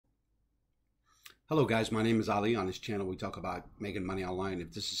Hello guys, my name is Ali. On this channel we talk about making money online.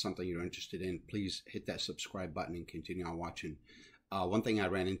 If this is something you're interested in, please hit that subscribe button and continue on watching. One thing I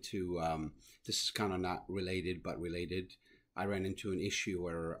ran into, this is kind of not related but related. I ran into an issue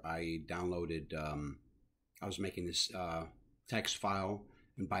where I downloaded, I was making this text file,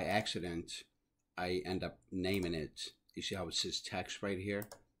 and by accident I end up naming it. You see how it says text right here,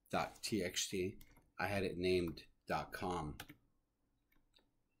 .txt. I had it named .com.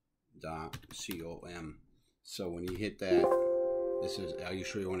 .com. So when you hit that, this is, are you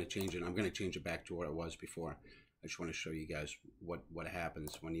sure you want to change it? I'm going to change it back to where it was before. I just want to show you guys what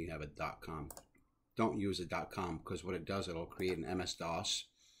happens when you have a .com. Don't use a .com, because what it does, it'll create an MS-DOS.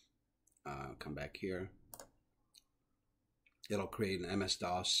 Come back here. It'll create an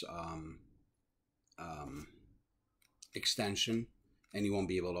MS-DOS extension, and you won't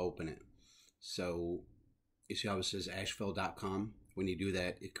be able to open it. So you see how it says asheville.com? When you do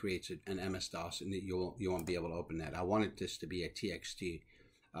that, it creates an MS-DOS, and you won't be able to open that. I wanted this to be a TXT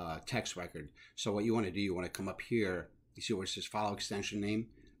text record. So what you want to do, you want to come up here. You see where it says file extension name?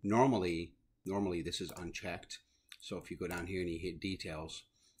 Normally this is unchecked. So if you go down here and you hit details,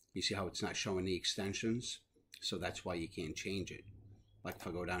 you see how it's not showing the extensions? So that's why you can't change it. Like if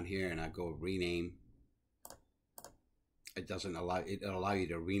I go down here and I go rename, it doesn't allow, it'll allow you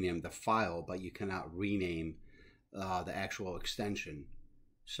to rename the file, but you cannot rename the actual extension.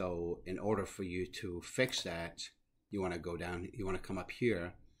 So in order for you to fix that, you want to go down, you want to come up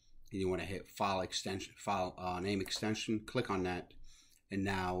here, and you want to hit file extension, file name extension, click on that, and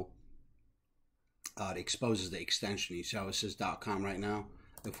now it exposes the extension. You see how it says .com right now?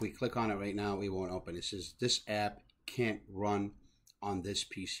 If we click on it right now, it won't open. It says this app can't run on this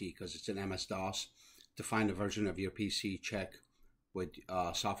PC because it's an MS-DOS. To find a version of your PC, check with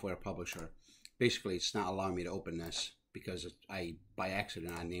software publisher. Basically, it's not allowing me to open this because by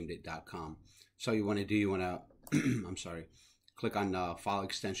accident I named it .com. So you want to do, you want to I'm sorry, click on file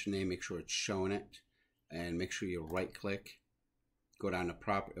extension name, make sure it's showing it, and make sure you right click, go down to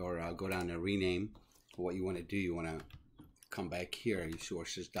go down to rename. What you want to do, you want to come back here, you see where it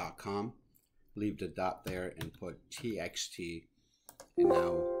says .com, leave the dot there and put txt, and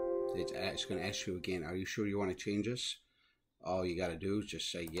now it's going to ask you again, are you sure you want to change this? All you got to do is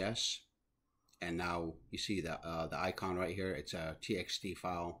just say yes. And now you see the icon right here. It's a TXT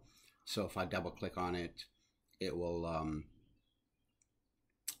file. So if I double click on it, it will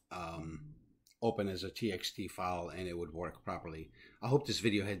open as a TXT file, and it would work properly. I hope this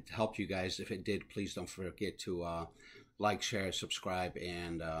video had helped you guys. If it did, please don't forget to like, share, subscribe,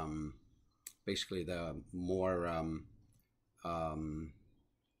 and basically the more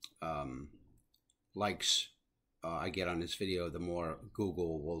likes I get on this video, the more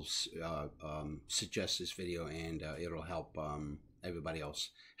Google will suggest this video, and it'll help everybody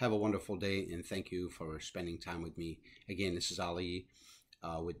else. Have a wonderful day, and thank you for spending time with me. Again, this is Ali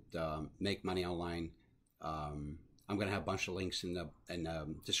with Make Money Online. I'm going to have a bunch of links in the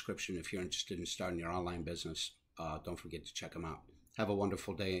description if you're interested in starting your online business. Don't forget to check them out. Have a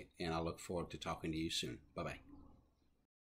wonderful day, and I look forward to talking to you soon. Bye-bye.